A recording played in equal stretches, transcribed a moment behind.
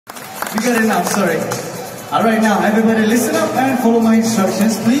We got enough, sorry. Alright now, everybody listen up and follow my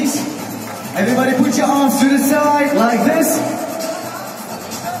instructions, please. Everybody put your arms to the side, like this.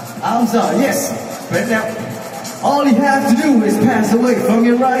 Arms out, yes. Right now. All you have to do is pass away from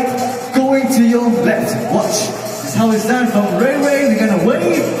your right, going to your left. Watch. This is how it's done from railway. We're gonna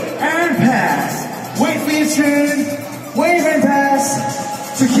wave and pass. Wait for your turn, wave and pass.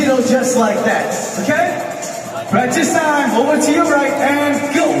 Taquitos just like that, okay? Practice time, over to your right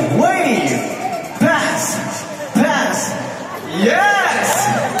and go. Wave, pass, pass. Yes!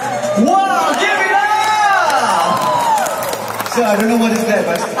 Wow, give it up! So I don't know what is that,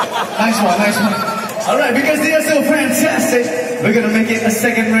 but nice one, nice one. Alright, because they are so fantastic, we're gonna make it a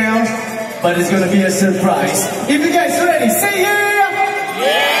second round, but it's gonna be a surprise. If you guys are ready, say yeah!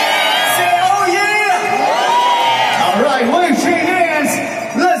 Yeah! Say oh yeah! Alright, wave, shake hands,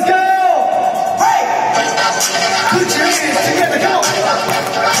 let's go! Hey! Put your hands together, come on!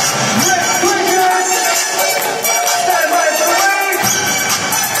 Let's quick hands! Stand right for the wave!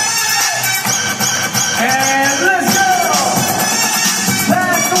 And let's go!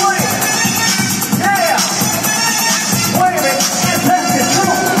 Pass the wave! Yeah! Wave it and pass it, come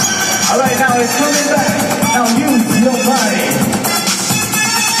on! Alright, now it's coming back. Now use your body.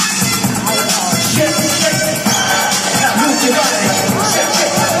 Shake, shake. Now move your body. Shake,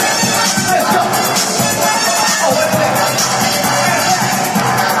 shake. Let's go. Oh, wait a minute.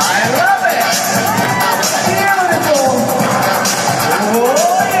 I love it. Beautiful. Oh,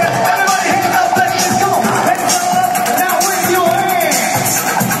 yeah. Everybody hands up like this. Come on. Hands up. Now with your hands.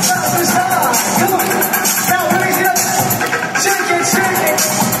 Side to side. Come on. Now raise it up. Shake it, shake it.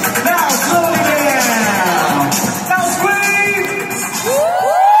 Now slow it down. Now scream.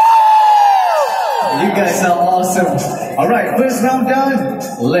 You guys are awesome. Alright, first round done.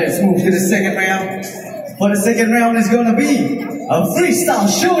 Let's move to the second round. For the second round is gonna be a freestyle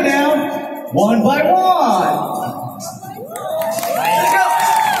showdown, one by one. Let's go.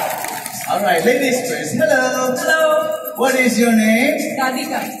 Alright, ladies first. Hello. Hello, What is your name?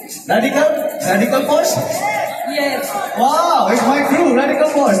 Radhika. Radhika? Radhika first? Yes, Wow, it's my crew, Radhika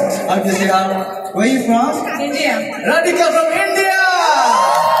first. Okay, say, where are you from? India. Radhika from India!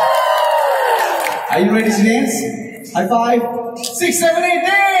 Are you ready to dance? High five. 6, 7, 8,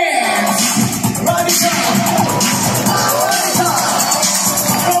 dance! Radhika! Radhika!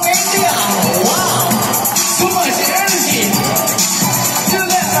 From India! Wow! So much energy! To the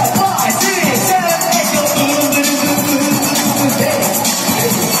left, 5, 6, 7, 8, go! Hey.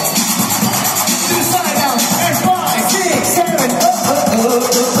 To the side now, and 5, 6,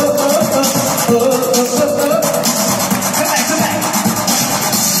 7, Come back, come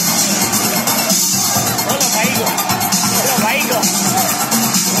back.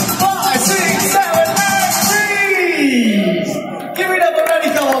 5, 6, 7, 8, freeze! Give it up for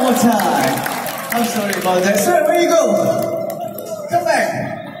Radhika one more time. I'm sorry about that. Sir, where you go? Come back.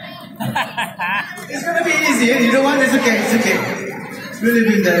 It's gonna be easy. You don't want? It's okay. It's okay. Really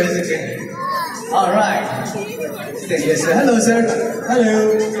been there. It's okay. All right. Yes, sir. Hello, sir.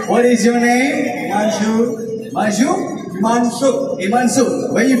 Hello. What is your name? Imanshu. Manju? Imanshu. Imanshu.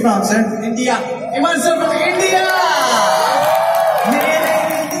 Where are you from, sir? India. Imanshu from India.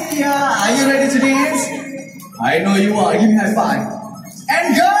 Hey, India. Are you ready to dance? I know you are. Give me a high five.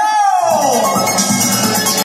 And go!